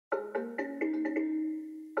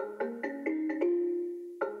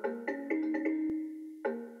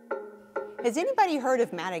Has anybody heard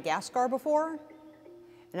of Madagascar before?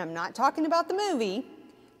 And I'm not talking about the movie,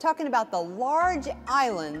 I'm talking about the large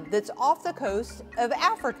island that's off the coast of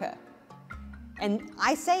Africa. And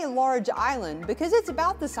I say large island because it's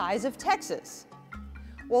about the size of Texas.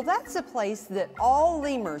 Well, that's the place that all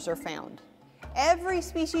lemurs are found. Every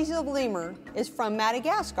species of lemur is from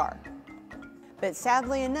Madagascar. But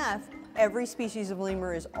sadly enough, every species of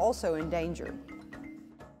lemur is also endangered.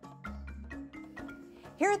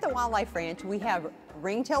 Here at the Wildlife Ranch, we have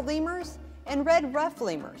ring-tailed lemurs and red-ruffed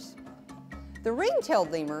lemurs. The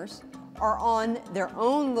ring-tailed lemurs are on their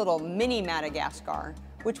own little mini Madagascar,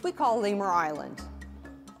 which we call Lemur Island.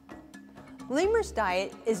 Lemurs'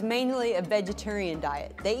 diet is mainly a vegetarian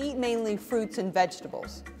diet. They eat mainly fruits and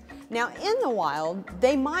vegetables. Now, in the wild,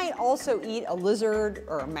 they might also eat a lizard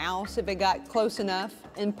or a mouse if it got close enough,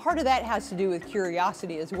 and part of that has to do with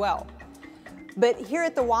curiosity as well. But here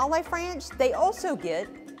at the Wildlife Ranch, they also get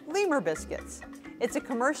lemur biscuits. It's a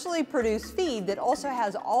commercially produced feed that also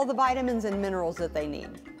has all the vitamins and minerals that they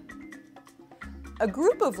need. A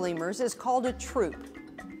group of lemurs is called a troop.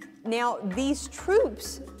 Now, these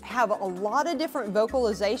troops have a lot of different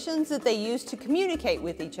vocalizations that they use to communicate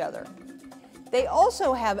with each other. They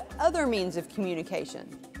also have other means of communication,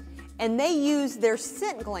 and they use their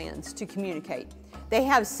scent glands to communicate. They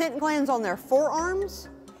have scent glands on their forearms,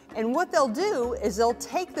 and what they'll do is they'll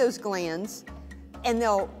take those glands and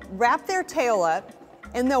they'll wrap their tail up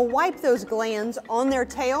and they'll wipe those glands on their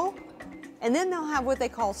tail, and then they'll have what they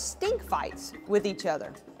call stink fights with each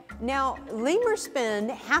other. Now, lemurs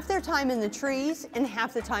spend half their time in the trees and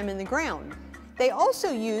half the time in the ground. They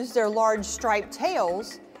also use their large striped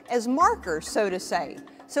tails as markers, so to say.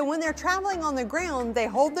 So when they're traveling on the ground, they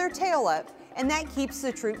hold their tail up, and that keeps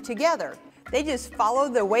the troop together. They just follow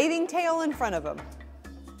the waving tail in front of them.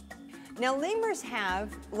 Now, lemurs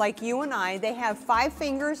have, like you and I, they have 5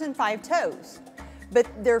 fingers and 5 toes. But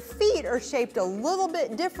their feet are shaped a little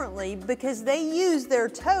bit differently because they use their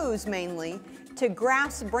toes mainly to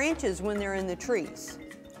grasp branches when they're in the trees.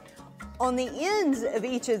 On the ends of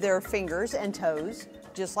each of their fingers and toes,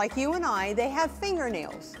 just like you and I, they have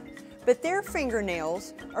fingernails. But their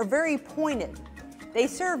fingernails are very pointed. They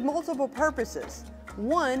serve multiple purposes.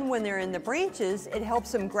 One, when they're in the branches, it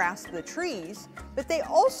helps them grasp the trees, but they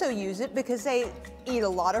also use it because they eat a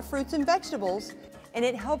lot of fruits and vegetables, and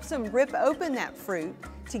it helps them rip open that fruit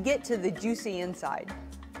to get to the juicy inside.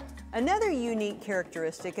 Another unique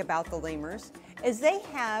characteristic about the lemurs is they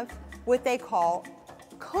have what they call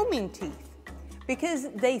combing teeth, because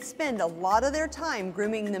they spend a lot of their time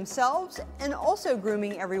grooming themselves and also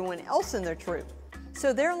grooming everyone else in their troop.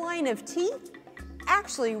 So their line of teeth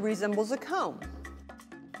actually resembles a comb.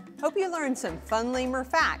 Hope you learned some fun lemur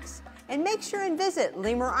facts, and make sure and visit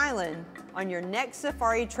Lemur Island on your next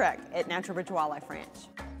safari trek at Natural Bridge Wildlife Ranch.